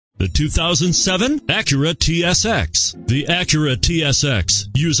The 2007 ACURA TSX. The ACURA TSX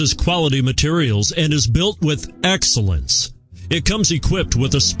uses quality materials and is built with excellence. It comes equipped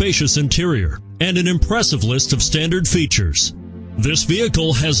with a spacious interior and an impressive list of standard features. This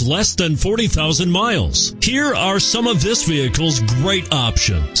vehicle has less than 40,000 miles. Here are some of this vehicle's great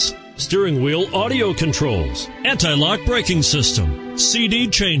options: steering wheel audio controls, anti-lock braking system, CD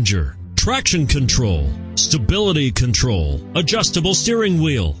changer, traction control, stability control, adjustable steering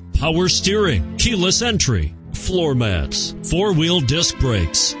wheel, power steering, keyless entry, floor mats, four-wheel disc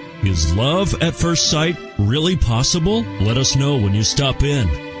brakes. Is love at first sight really possible? Let us know when you stop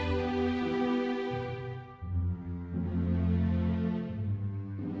in.